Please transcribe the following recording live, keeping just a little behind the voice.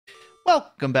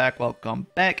Welcome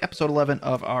back. Episode 11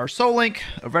 of our Soul Link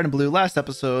of Red and Blue. Last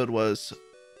episode was,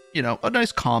 a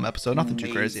nice calm episode. Nothing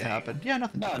too crazy happened. Yeah,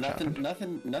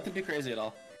 nothing too crazy at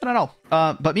all. Not at all.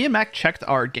 But me and Mac checked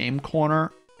our game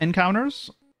corner encounters.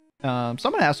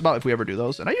 Someone asked about if we ever do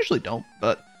those, and I usually don't,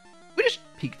 but we just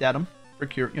peeked at them for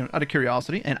out of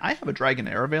curiosity. And I have a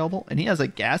Dragonair available, and he has a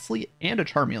Ghastly and a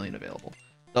Charmeleon available.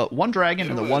 The one Dragon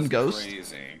and the one Ghost,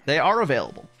 they are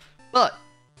available, but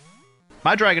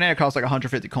my Dragonair costs like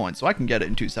 150 coins, so I can get it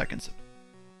in 2 seconds.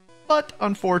 But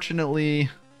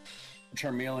unfortunately,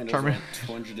 Charmeleon was like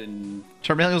 200 and...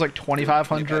 Charmeleon was like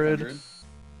 2,500,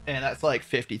 and that's like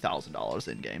 $50,000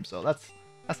 in game. So that's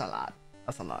a lot.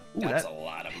 That's a lot. Ooh, that's that a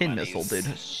lot of pin monies. missile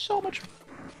did so much.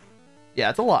 Yeah,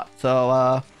 it's a lot.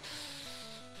 So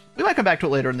we might come back to it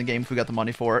later in the game if we got the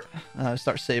money for it.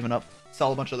 Start saving up,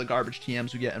 sell a bunch of the garbage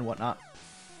TMs we get and whatnot.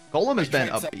 Golem has been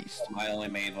a beast. I only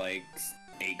made like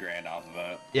 8 grand off of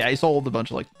it. Yeah, he sold a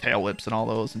bunch of like tail whips and all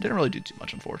those, and didn't really do too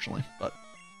much, unfortunately. But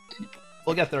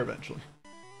we'll get there eventually.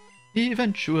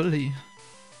 Eventually.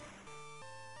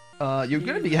 You're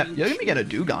gonna be getting a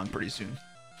Dugong pretty soon.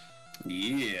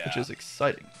 Yeah. Which is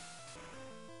exciting.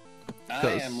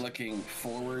 I am looking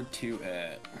forward to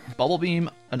it. Bubble Beam,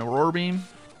 an Aurora Beam,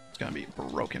 it's gonna be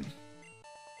broken.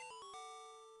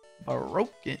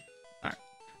 Broken. All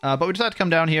right. But we decided to come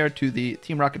down here to the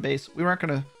Team Rocket base. We weren't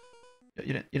gonna.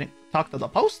 You didn't talk to the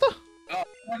poster? Oh,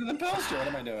 talk to the poster. What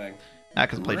am I doing? Mac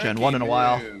hasn't played Gen 1 in a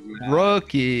while.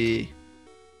 Rookie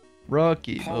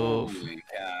move. Holy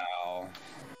cow.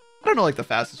 I don't know like the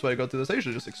fastest way to go through this. I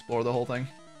usually just explore the whole thing.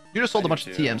 You just sold a bunch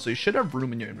of TM, so you should have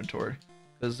room in your inventory.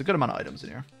 There's a good amount of items in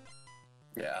here.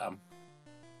 Yeah.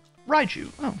 Raichu.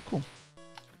 Oh, cool.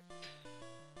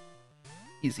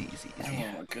 Easy.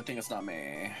 Oh, good thing it's not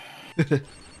me.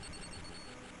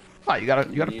 Oh, you got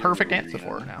a perfect answer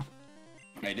for her now.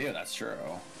 I do, that's true.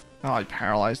 Oh, he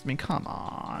paralyzed me. Come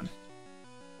on.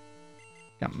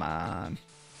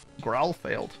 Growl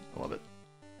failed. I love it.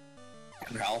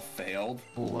 Growl failed?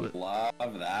 Love it.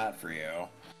 Love that for you.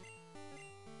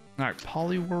 Alright,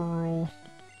 Poliwhirl.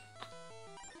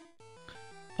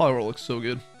 Poliwhirl looks so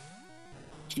good.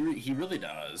 He really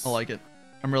does. I like it.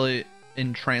 I'm really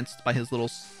entranced by his little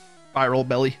spiral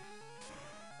belly.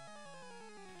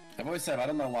 I've always said, I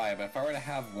don't know why, but if I were to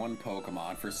have one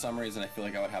Pokemon, for some reason I feel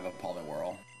like I would have a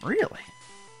Poliwhirl. Really?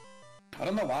 I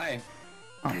don't know why.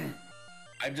 Oh.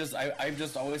 I've just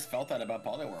always felt that about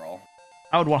Poliwhirl.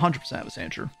 I would 100% have a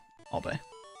Sandshrew all day.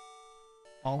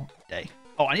 All day.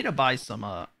 Oh, I need to buy some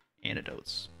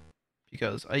antidotes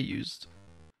because I used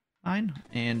mine,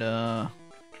 and I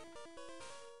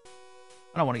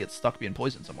don't want to get stuck being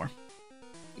poisoned somewhere.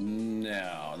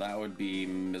 No, that would be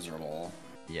miserable.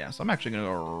 Yeah, so I'm actually gonna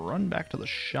go run back to the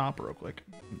shop real quick.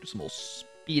 Do some little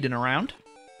speeding around.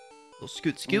 A little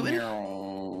scooting.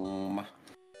 No.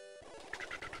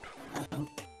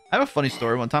 I have a funny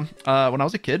story one time. When I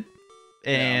was a kid,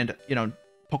 and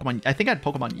Pokemon, I think I had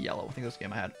Pokemon Yellow. I think that's the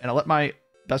game I had, and I let my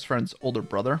best friend's older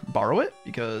brother borrow it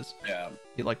because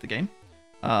he liked the game.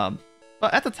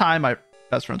 But at the time, my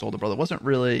best friend's older brother wasn't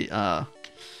really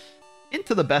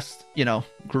into the best,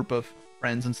 group of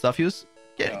friends and stuff. He was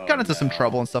got into some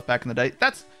trouble and stuff back in the day.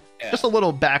 That's just a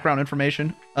little background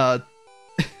information.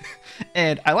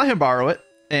 And I let him borrow it,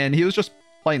 and he was just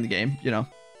playing the game,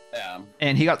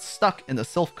 and he got stuck in the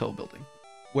Silphco building,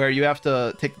 where you have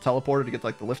to take the teleporter to get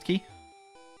like the lift key.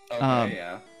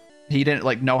 Okay, He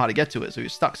didn't know how to get to it, so he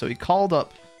was stuck. So he called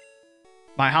up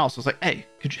my house, was like, "Hey,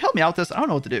 could you help me out with this? I don't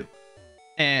know what to do."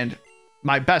 And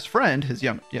my best friend, his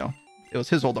it was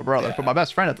his older brother, but my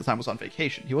best friend at the time was on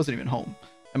vacation. He wasn't even home.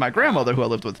 And my grandmother, who I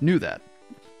lived with, knew that.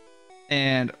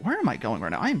 And where am I going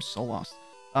right now? I am so lost.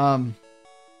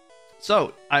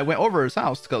 So I went over to his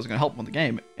house because I was going to help him with the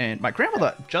game. And my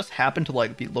grandmother just happened to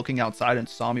be looking outside and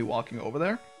saw me walking over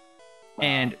there. Wow.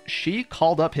 And she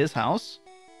called up his house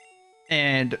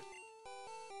and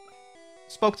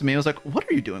spoke to me. I was like, "What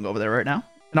are you doing over there right now?"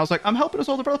 And I was like, "I'm helping his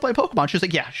older brother play Pokemon." She was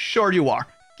like, "Yeah, sure you are.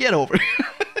 Get over here."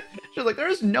 She was like,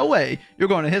 "There's no way you're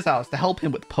going to his house to help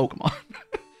him with Pokemon."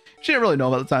 She didn't really know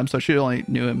him at the time, so she only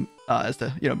knew him as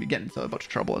to, be getting into a bunch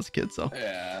of trouble as a kid. So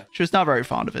she was not very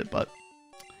fond of it, but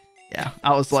yeah,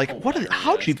 I was like,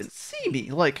 how'd you even see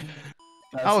me? Like,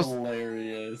 that's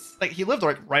hilarious. Like, he lived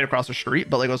right across the street,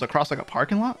 but it was across a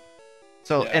parking lot.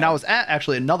 So, and I was at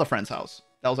actually another friend's house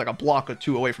that was like a block or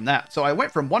two away from that. So I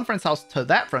went from one friend's house to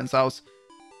that friend's house,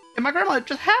 and my grandma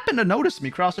just happened to notice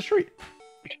me cross the street.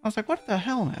 I was like, "What the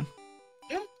hell, man?"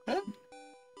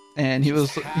 And he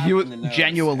was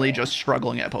genuinely just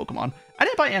struggling at Pokemon. I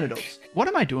didn't buy antidotes. What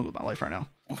am I doing with my life right now?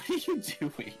 What are you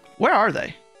doing? Where are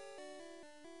they?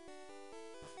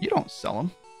 You don't sell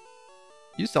them.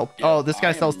 You sell. Yeah, Oh, this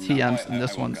guy sells not- TMs, I and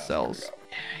this woke one up, sells.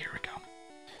 Yeah, here we go.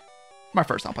 My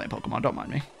first time playing Pokemon. Don't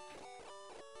mind me.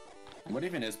 What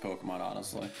even is Pokemon,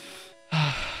 honestly?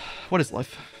 What is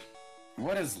life?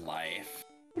 What is life?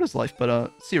 What is life but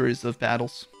a series of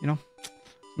battles? You know.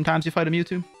 Sometimes you fight a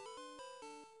Mewtwo.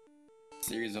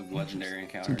 Series of legendary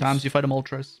encounters. Sometimes you fight a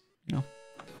Moltres. You know.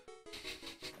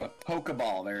 A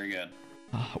Pokeball, very good.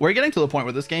 We're getting to the point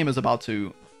where this game is about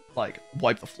to, like,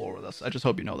 wipe the floor with us. I just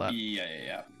hope you know that.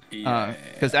 Yeah.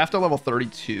 Because after level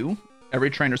 32, every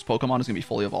trainer's Pokemon is going to be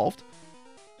fully evolved.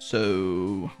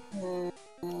 So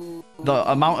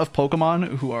the amount of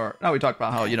Pokemon who are... Now we talked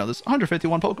about how, you know, there's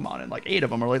 151 Pokemon and like 8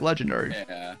 of them are like legendary.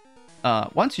 Yeah.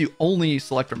 Once you only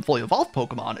select from fully evolved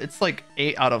Pokemon, it's like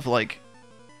 8 out of like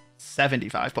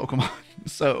 75 Pokemon.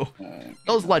 So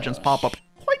those legends pop up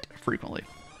quite frequently.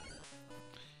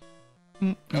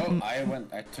 Oh,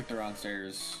 I took the wrong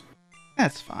stairs.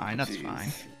 That's fine. That's Jeez.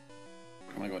 fine.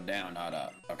 I'm gonna go down, not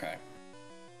up. Okay.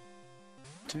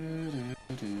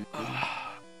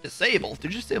 Disable.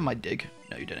 Did you disable my dig?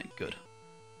 No, you didn't. Good.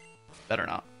 Better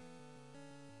not.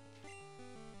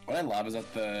 What I love is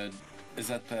that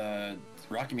the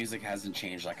rocky music hasn't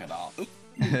changed like at all.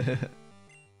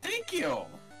 Thank you.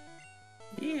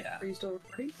 Yeah. Are you still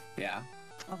recording? Yeah.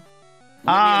 Oh.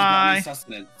 Hi.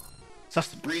 Sustenance.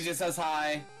 Sustenance. Breezy says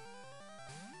hi.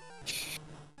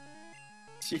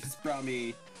 She just brought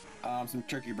me some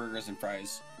turkey burgers and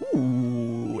fries.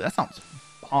 Ooh, that sounds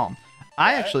bomb.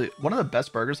 I actually, one of the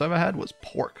best burgers I've ever had was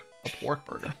pork. A pork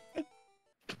burger.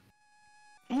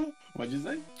 What'd you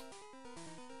say?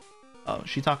 Oh, is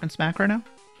she talking smack right now?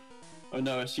 Oh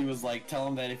no, she was like, tell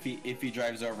him that if he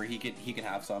drives over, he can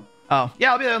have some. Oh,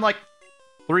 yeah, I'll be there in like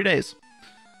 3 days.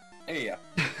 Hey, yeah.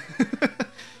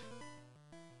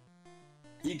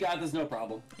 You got this, no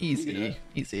problem. Easy,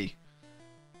 easy.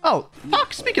 Oh,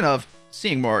 fuck, speaking of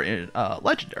seeing more in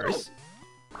legendaries,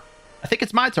 I think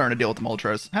it's my turn to deal with the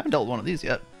Moltres. I haven't dealt with one of these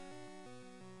yet.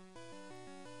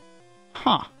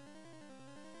 Huh.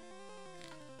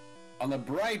 On the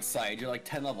bright side, you're like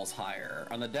 10 levels higher.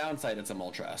 On the downside, it's a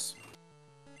Moltres.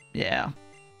 Yeah.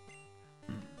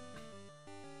 I'm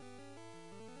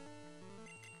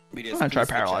gonna try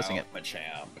paralyzing it.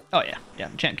 Machamp. Oh, yeah. Yeah,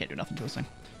 Machamp can't do nothing to this thing.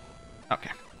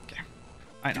 Okay. Okay.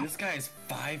 I know. Dude, this guy has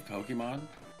 5 Pokemon.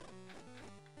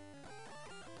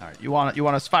 All right, you want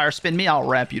to fire spin me? I'll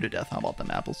wrap you to death. How about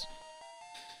them apples?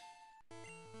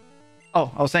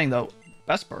 Oh, I was saying though,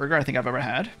 best burger I think I've ever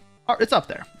had. Oh, it's up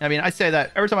there. I mean, I say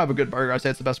that every time I have a good burger, I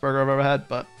say it's the best burger I've ever had.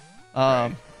 But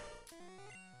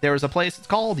there was a place. It's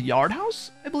called Yard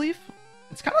House, I believe.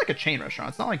 It's kind of like a chain restaurant.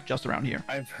 It's not like just around here.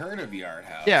 I've heard of Yard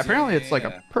House. Yeah, apparently it's like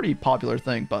a pretty popular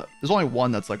thing, but there's only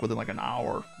one that's like within like an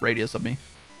hour radius of me.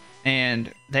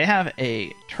 And they have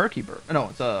a turkey burger. No,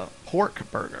 it's a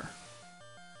pork burger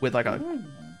with like a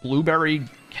blueberry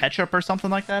ketchup or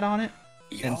something like that on it.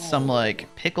 Yo. And some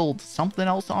like pickled something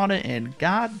else on it. And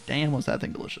god damn, was that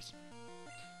thing delicious.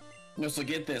 No, so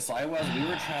get this. We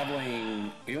were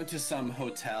traveling. We went to some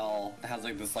hotel that has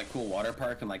like this like cool water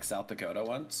park in like South Dakota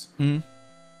once. Mm-hmm.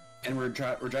 And we're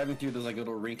driving through this like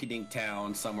little rinky-dink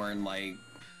town somewhere in like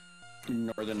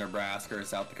northern Nebraska or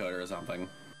South Dakota or something.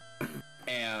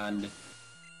 And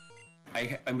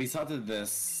we saw that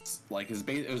this like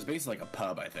it was basically like a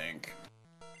pub, I think.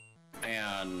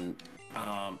 And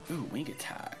ooh, wing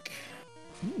attack.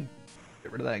 Ooh,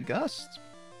 get rid of that gust.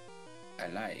 I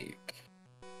like.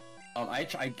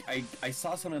 I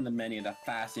saw something in the menu that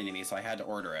fascinated me, so I had to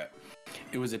order it.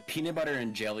 It was a peanut butter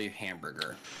and jelly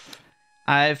hamburger.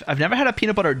 I've never had a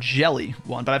peanut butter jelly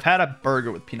one, but I've had a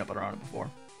burger with peanut butter on it before.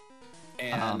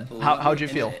 And how'd you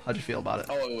feel? How'd you feel about it?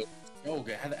 Oh, it was so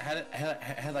good.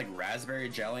 Had like raspberry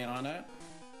jelly on it,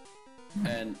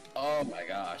 and oh my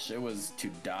gosh, it was to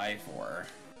die for.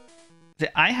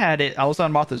 I had it. I was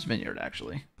on Martha's Vineyard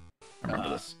actually. I remember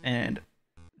this, and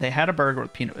they had a burger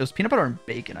with peanut. It was peanut butter and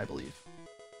bacon, I believe.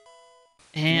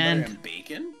 Peanut butter and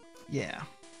bacon? Yeah.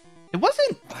 It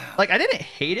wasn't like I didn't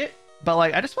hate it, but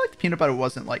like I just felt like the peanut butter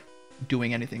wasn't like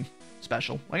doing anything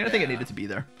special. Like I didn't think it needed to be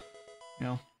there. You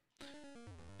know.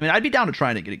 I mean, I'd be down to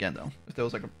trying it again though, if there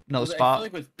was like another spot. I feel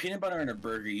like with peanut butter and a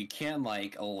burger, you can't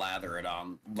like lather it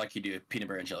on like you do a peanut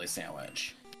butter and jelly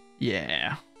sandwich.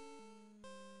 Yeah.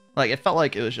 Like it felt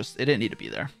like it didn't need to be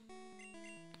there.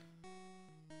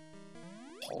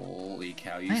 Holy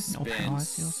cow, you spin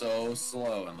so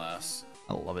slow in this.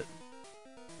 I love it.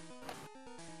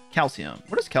 Calcium.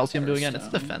 What does calcium do again? It's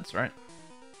defense, right?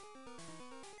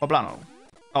 Poblano.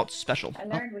 Oh, it's special. I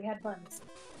learned we had buns.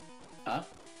 Huh?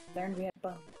 Learned we had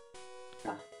buns.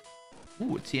 Ah.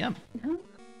 Ooh, a TM.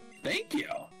 Thank you.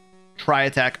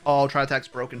 Tri-attack. Oh, Tri-attack's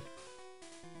broken.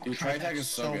 Dude, Tri-attack is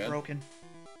so good. broken.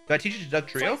 Do I teach you to duck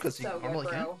trio? It's Because you so good, normally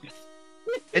can't. bro.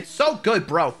 It's so good,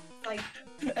 bro. Like,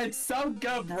 It's so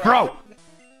good, bro. Bro.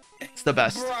 It's the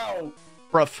best. Bro.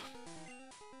 Bruv.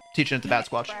 Teaching it to Bat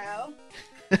Squatch. bro.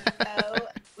 Oh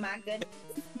my goodness.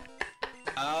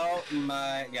 Oh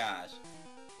my gosh.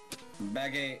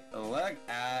 Becky, look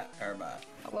at her butt.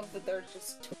 I love that there's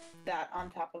just that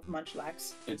on top of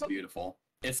Munchlax. It's beautiful.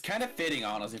 It's kind of fitting,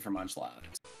 honestly, for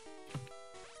Munchlax.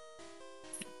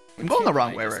 I'm going the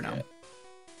wrong way right now.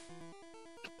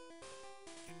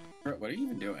 Bro, what are you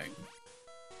even doing?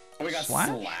 Oh, we got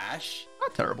Slash.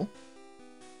 Not terrible.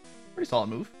 Pretty solid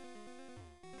move.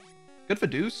 Good for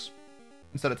deuce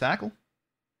instead of tackle.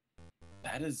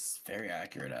 That is very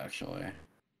accurate, actually.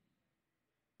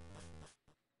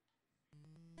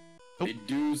 Oh.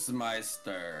 Deuce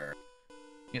Meister.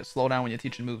 You know, slow down when you're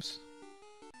teaching moves.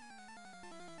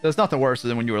 There's nothing worse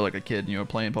than when you were like a kid and you were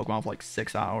playing Pokemon for like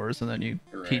 6 hours and then you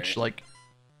teach like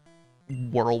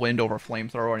Whirlwind over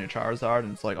Flamethrower on your Charizard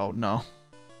and it's like, oh no.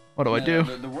 What do I do?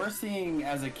 The worst thing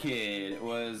as a kid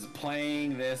was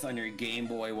playing this on your Game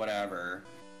Boy, whatever,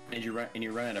 and you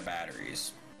run out of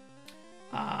batteries.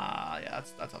 Yeah,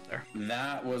 that's up there.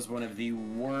 That was one of the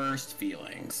worst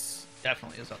feelings.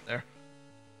 Definitely is up there.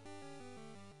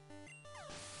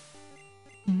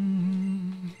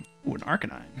 Ooh, an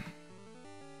Arcanine.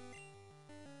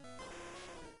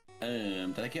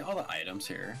 Did I get all the items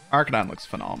here? Arcanine looks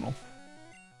phenomenal.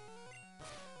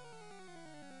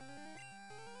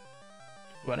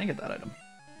 Ooh, I didn't get that item.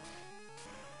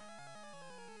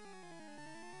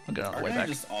 I'll get out of the way back.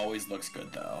 Just always looks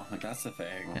good though. Like that's the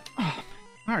thing. Yeah. Oh,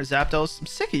 alright, Zapdos, I'm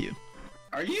sick of you.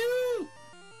 Are you?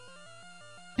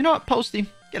 You know what, Posty?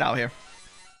 Get out here.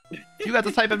 You got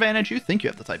the type advantage? You think you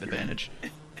have the type advantage.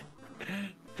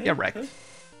 Get wrecked.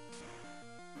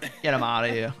 Get him out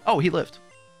of here. Oh, he lived.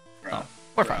 Oh,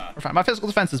 we're fine. We're fine. My physical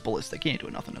defense is ballistic. He ain't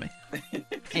doing nothing to me.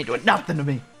 He ain't doing nothing to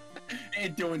me.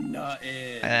 Ain't doing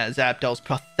nothing. Zapdos,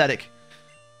 pathetic.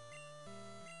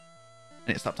 I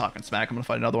need to stop talking smack. I'm gonna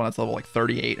fight another one that's level like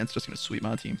 38 and it's just gonna sweep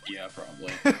my team. Yeah,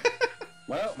 probably.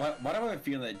 What am I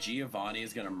feeling that Giovanni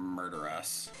is gonna murder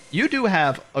us? You do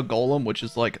have a Golem, which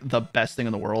is like the best thing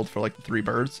in the world for like the 3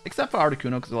 birds, except for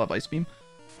Articuno because they'll have Ice Beam.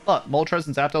 But Moltres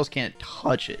and Zapdos can't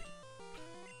touch it.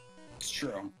 It's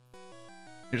true.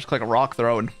 You just click a rock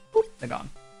throw and boop, they're gone.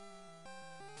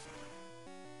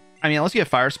 I mean, unless you get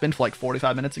Fire Spin for like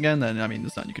 45 minutes again, then I mean,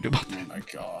 there's nothing you can do about that. Oh my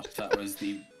gosh, that was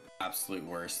the absolute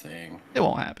worst thing. It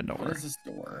won't happen, don't worry. What is this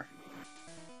door?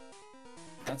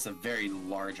 That's a very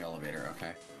large elevator,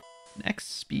 okay.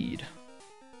 Next speed.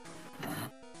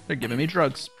 They're giving me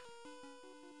drugs.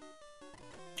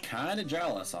 Kinda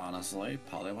jealous, honestly.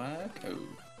 Poliwag? Oh,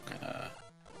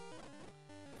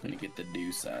 let me get the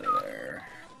deuce out of there.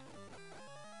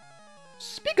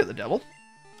 Speak of the devil.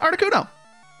 Articuno.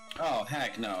 Oh,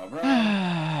 heck no,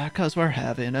 bro. Cause we're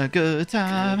having a good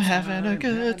time, having a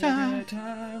good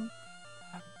time.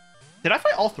 Did I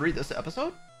fight all 3 this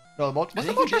episode? No, was the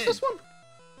Moltres this one?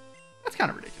 That's kind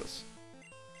of ridiculous.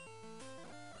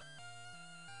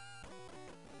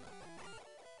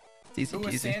 It's easy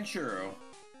peasy. Sanchuro.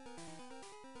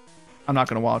 I'm not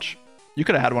gonna watch. You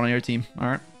could have had one on your team,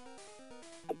 alright?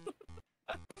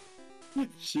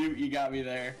 Shoot, you got me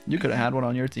there. You could have had one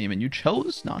on your team and you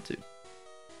chose not to.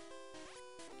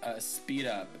 Speed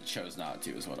up chose not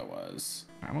to is what it was.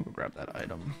 I'm gonna go grab that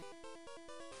item.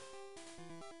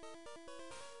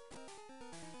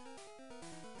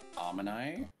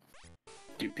 Omni?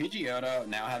 Dude, Pidgeotto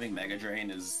now having Mega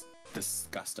Drain is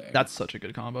disgusting. That's such a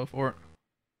good combo for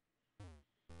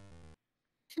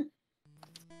it.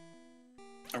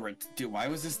 Alright, dude, why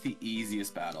was this the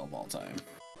easiest battle of all time?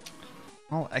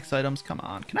 All X items, come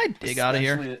on. Can I dig out of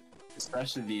here?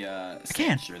 Especially the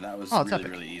can. Sandshrew, that was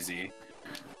really easy.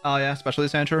 Oh yeah, especially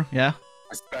the Sandshrew, yeah.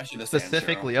 Especially the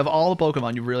Specifically, of all the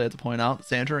Pokemon, you really had to point out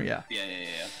Sandshrew, yeah.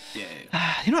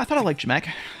 Yeah. You know, I thought I liked Jamek.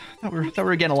 I thought we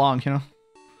were getting along, you know.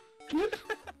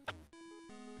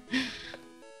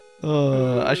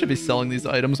 I should be selling these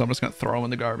items. So I'm just gonna throw them in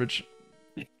the garbage.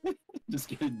 Just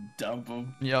gonna dump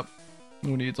them. Yep.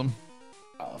 Who needs them?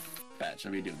 Oh, fetch.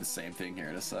 I'll be doing the same thing here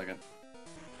in a second.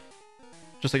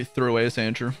 Just like you threw away a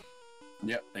Sandshrew.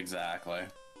 Yep, exactly.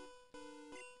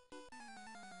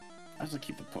 I have to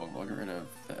keep the Pokeball, get rid of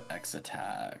the X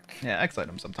attack. Yeah, X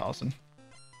items I'm tossing.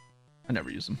 I never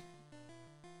use them.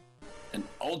 An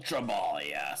Ultra Ball,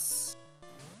 yes.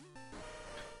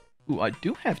 Ooh, I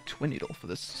do have Twin Needle for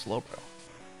this Slowbro.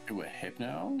 Ooh, a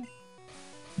Hypno?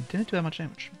 Didn't do that much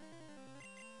damage.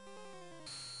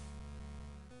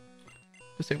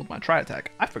 Disabled my Tri Attack.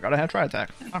 I forgot I had Tri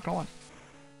Attack. Not gonna lie.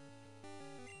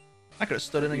 I could have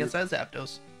stood in against that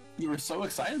Zapdos. You were so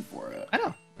excited for it. I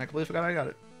know. I completely forgot I got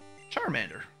it.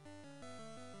 Charmander.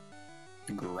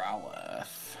 Growlithe.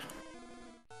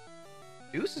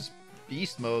 This is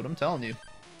beast mode, I'm telling you.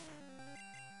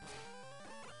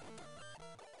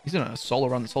 He's gonna solo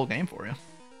run this whole game for you.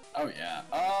 Oh yeah.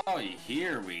 Oh,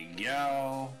 here we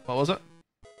go. What was it?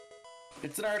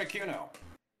 It's an Articuno.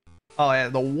 Oh yeah,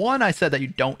 the one I said that you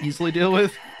don't easily deal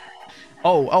with.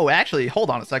 Oh, actually, hold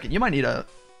on a second. You might need a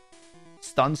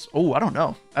stuns. Oh, I don't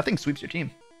know. That thing sweeps your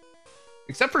team.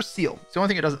 Except for Seal. It's the only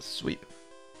thing it doesn't sweep.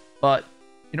 But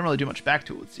you don't really do much back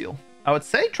to it with Seal. I would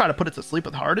say try to put it to sleep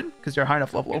with Harden, because you're high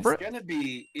enough level over it. It's gonna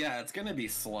be, yeah, it's gonna be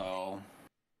slow.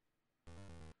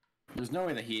 There's no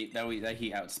way that he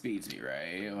outspeeds me,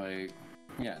 right? Like,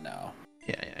 yeah, no.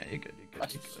 Yeah, you're good. You're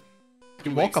good. He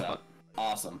woke wakes up.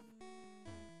 Awesome.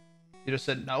 You just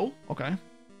said no? Okay.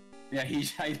 Yeah, he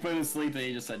put him to sleep and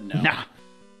he just said no. Nah.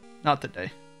 Not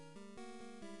today.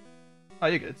 Oh,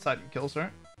 you're good. Side kills,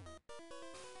 right?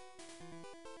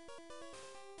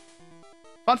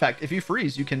 Fun fact, if you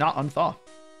freeze, you cannot unthaw.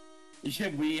 Yeah,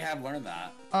 we have learned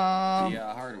that. The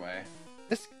hard way.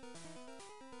 This...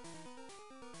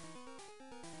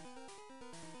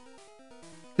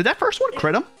 Did that first one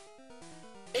crit him?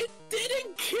 It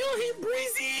didn't kill him,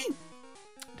 Breezy!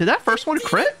 Did that first one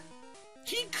crit?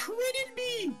 He critted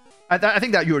me! I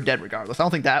think that you were dead regardless. I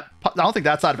don't think that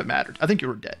side of it mattered. I think you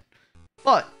were dead.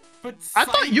 But I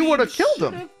thought you would have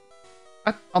killed him.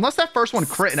 Unless that first one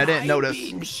crit and I didn't notice.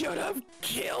 Should have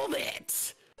killed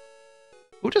it.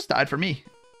 Who just died for me?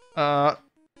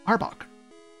 Arbok.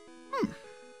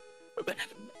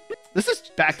 This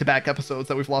is back-to-back episodes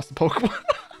that we've lost to Pokemon.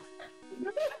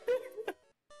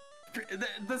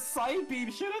 the side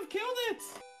beam should have killed it.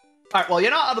 All right, well,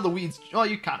 you're not out of the weeds. Well,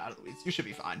 you're kind of out of the weeds. You should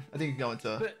be fine. I think you can go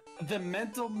into... The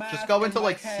mental math. Just go into,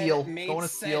 like, Seal. Go into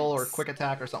sense. Seal or Quick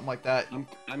Attack or something like that.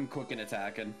 I'm quick and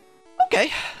attacking.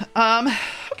 Okay.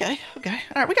 Okay. All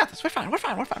right, we got this. We're fine.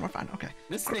 Okay.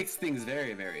 This makes things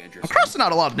very, very interesting. I'm crossing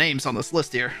out a lot of names on this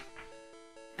list here.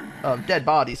 Of dead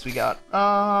bodies we got.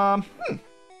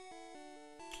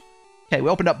 Okay, we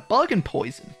opened up Bug and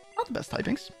Poison. Not the best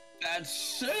typings. That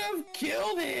should have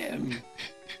killed him.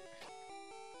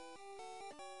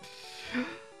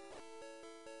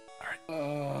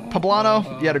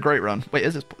 Poblano, you had a great run. Wait,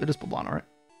 it is Poblano, right?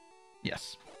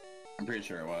 Yes. I'm pretty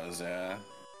sure it was, yeah.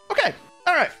 Okay,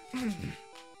 all right.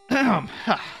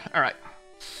 All right.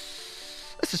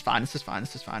 This is fine.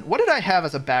 What did I have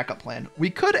as a backup plan?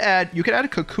 You could add a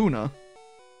Kakuna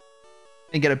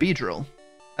and get a Beedrill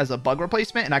as a bug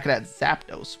replacement, and I could add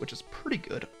Zapdos, which is pretty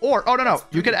good. Or, oh no,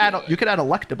 you could add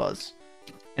Electabuzz,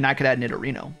 and I could add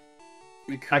Nidorino.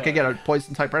 I could get a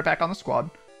Poison type right back on the squad.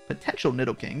 Potential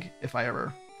Nidoking if I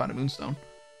ever find a Moonstone.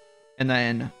 And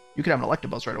then you could have an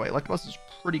Electabuzz right away. Electabuzz is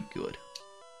pretty good.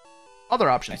 Other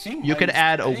options. You could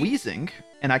add a Weezing,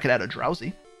 and I could add a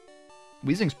Drowsy.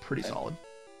 Weezing's pretty solid.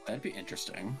 That'd be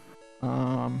interesting.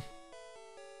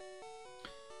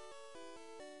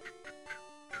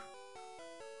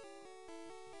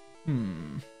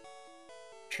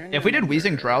 If we did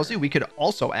Weezing Drowsy, we could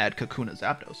also add Kakuna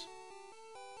Zapdos.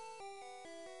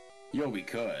 Yo, we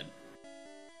could.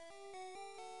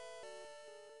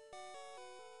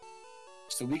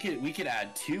 So we could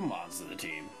add 2 mods to the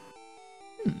team.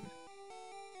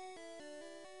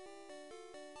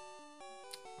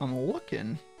 I'm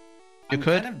looking. I'm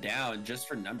kind of down just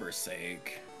for numbers'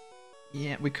 sake.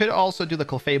 Yeah, we could also do the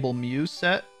Clefable Mew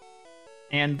set,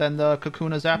 and then the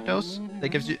Kakuna Zapdos. That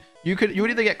gives you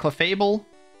would either get Clefable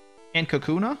and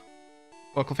Kakuna,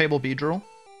 or Clefable Beedrill.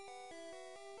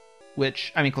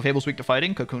 Which, I mean, Clefable's weak to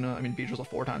fighting. Kakuna, I mean, Beedrill's a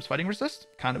 4x fighting resist.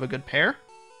 Kind of a good pair.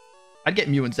 I'd get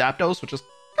Mew and Zapdos, which is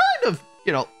kind of,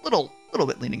 little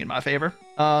bit leaning in my favor.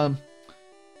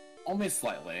 Only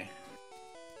slightly.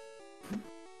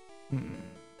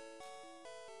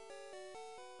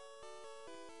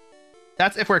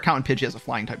 That's if we're counting Pidgey as a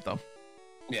flying type, though.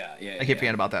 Yeah. I keep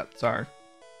forgetting about that. Sorry.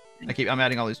 I'm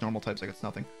adding all these normal types like it's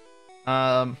nothing.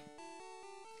 I mean,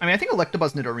 I think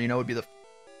Electabuzz Nidorino would be the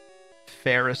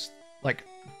fairest,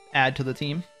 add to the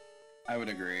team. I would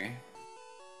agree.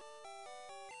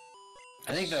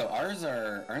 I think though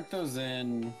aren't those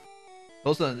in?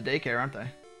 Those are in the daycare, aren't they?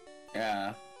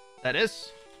 Yeah. That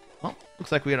is. Well,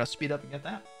 looks like we gotta speed up and get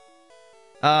that.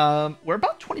 We're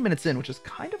about 20 minutes in, which is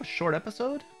kind of a short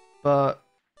episode, but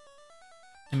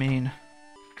I mean,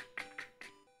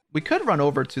 we could run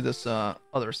over to this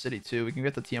other city too. We can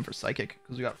get the TM for Psychic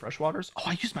because we got Freshwaters. Oh,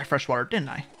 I used my Freshwater, didn't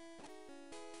I?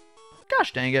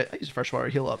 Gosh dang it! I used Freshwater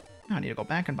to heal up. I need to go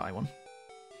back and buy one.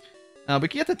 We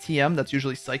can get the TM that's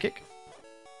usually Psychic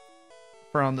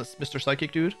from this Mr.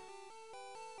 Psychic dude.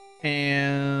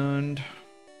 And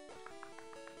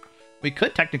We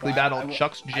could technically battle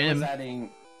Chuck's gym.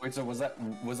 Wait, so was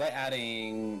I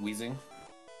adding Wheezing?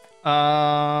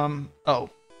 Oh.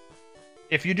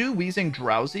 If you do Wheezing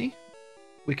Drowsy,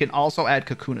 we can also add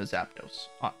Kakuna Zapdos.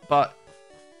 But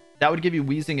that would give you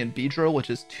Wheezing and Beedrill, which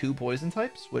is 2 poison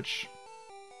types, which,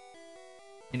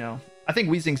 you know, I think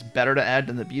Wheezing's better to add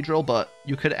than the Beedrill, but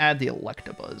you could add the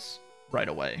Electabuzz right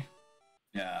away.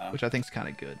 Yeah. Which I think is kind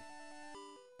of good.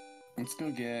 Let's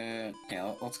go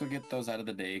get those out of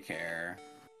the daycare.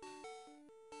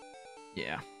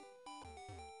 Yeah.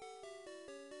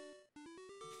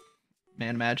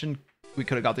 Man, imagine we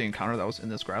could have got the encounter that was in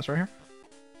this grass right here.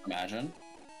 Imagine.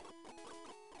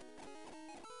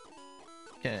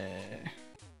 Okay.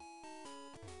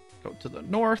 Go to the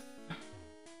north.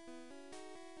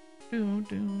 But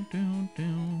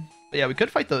yeah, we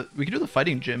could do the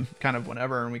fighting gym kind of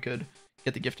whenever, and we could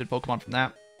get the gifted Pokemon from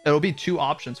that. It'll be 2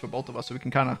 options for both of us, so we can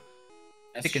kind of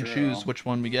pick and choose which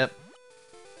one we get.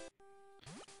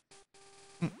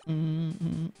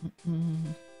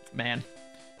 Man,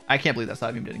 I can't believe that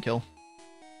Psybeam didn't kill.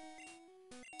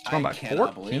 I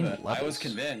cannot believe it. I was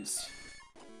convinced.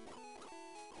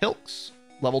 Hilks,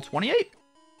 level 28.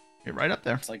 You're right up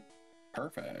there. It's like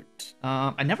perfect.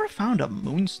 I never found a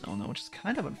Moonstone though, which is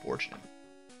kind of unfortunate.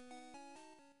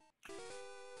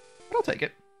 But I'll take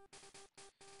it.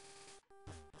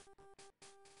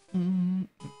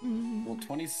 Well,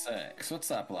 26. What's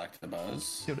that, Electabuzz?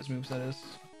 See what his moveset is.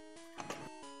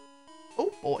 Oh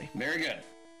boy. Very good.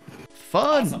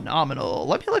 Phenomenal. Awesome.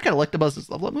 Let me look at Electabuzz's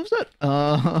level up moveset.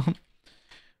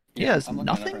 He has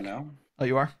nothing. Right now. Oh,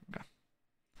 you are? Okay.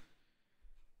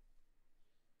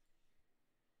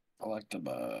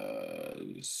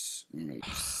 Electabuzz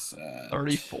moveset.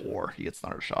 34. He gets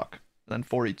Thunder Shock. And then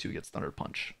 42 gets Thunder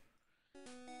Punch.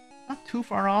 Not too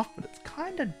far off, but it's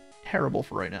kind of terrible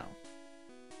for right now.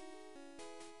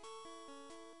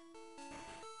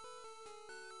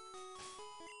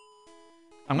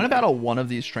 I'm going to battle one of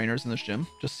these trainers in this gym,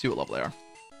 just to see what level they are.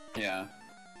 Yeah.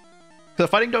 The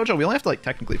fighting dojo, we only have to like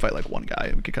technically fight like one guy,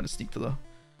 and we can kind of sneak to the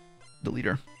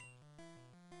leader.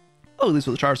 Oh, at least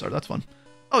with the Charizard, that's fun.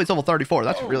 Oh, he's level 34,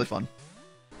 that's really fun.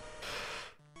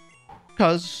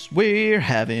 Cause we're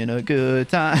having a good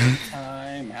time.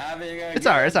 It's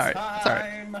alright.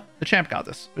 The champ got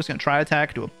this. We're just gonna try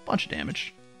attack, do a bunch of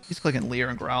damage. He's clicking Leer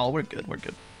and Growl. We're good.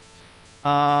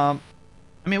 I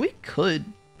mean, we could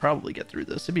probably get through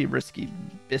this. It'd be risky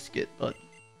biscuit, but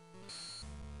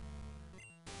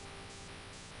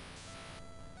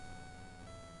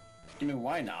I mean,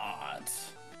 why not?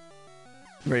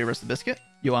 Ready to risk the biscuit?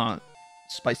 You want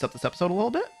to spice up this episode a little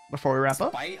bit before we wrap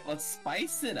up? Let's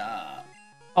spice it up.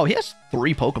 Oh, he has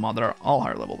 3 Pokemon that are all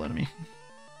higher level than me.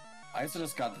 I also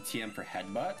just got the TM for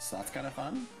Headbutt, so that's kind of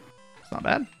fun. It's not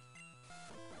bad.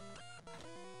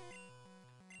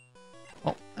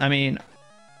 Well, I mean,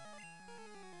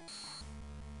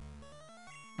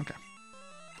 okay.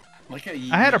 Look how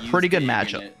you I had a pretty good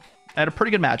matchup. I had a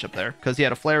pretty good matchup there because he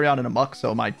had a Flareon and a Muck,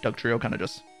 so my Doug Trio kind of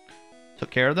just took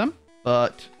care of them.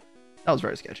 But that was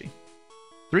very sketchy.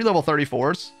 3 level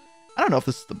 34s. I don't know if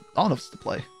this is the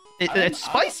play. It's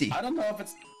spicy. I don't know if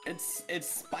it's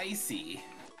spicy.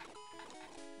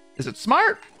 Is it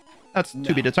smart? That's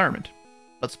to be determined.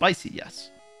 But spicy,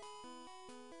 yes.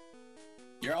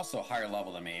 You're also higher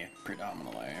level than me,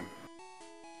 predominantly.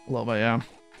 A little bit, yeah.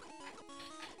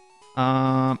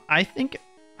 I think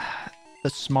the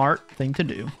smart thing to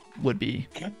do would be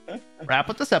wrap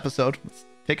up this episode. Let's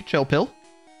take a chill pill.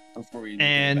 Before we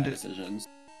make decisions.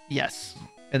 Yes.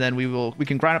 And then we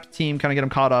can grind up the team, kind of get them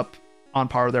caught up on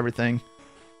par with everything.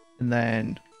 And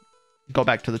then go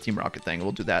back to the Team Rocket thing.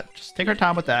 We'll do that. Just take our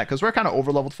time with that because we're kind of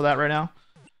over leveled for that right now.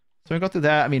 So we go through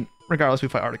that. I mean, regardless if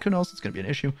we fight Articunos, it's going to be an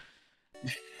issue.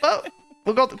 But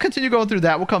we'll continue going through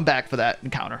that. We'll come back for that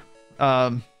encounter.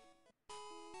 And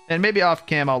maybe off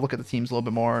cam, I'll look at the teams a little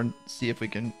bit more and see if we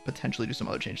can potentially do some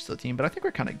other changes to the team. But I think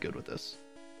we're kind of good with this.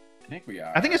 I think we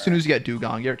are. I think as soon as you get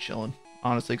Dugong, you're chilling,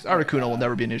 honestly. Because Articuno will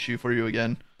never be an issue for you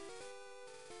again.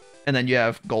 And then you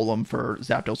have Golem for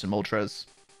Zapdos and Moltres.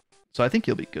 So I think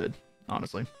you'll be good,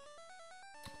 honestly.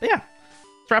 But yeah,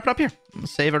 let's wrap it up here. I'm going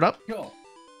to save it up. Cool.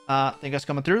 Thank you guys for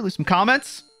coming through. Leave some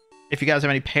comments. If you guys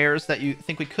have any pairs that you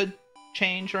think we could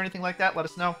change or anything like that, let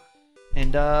us know.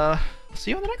 And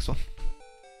see you on the next one.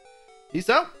 Peace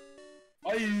out.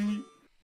 Bye.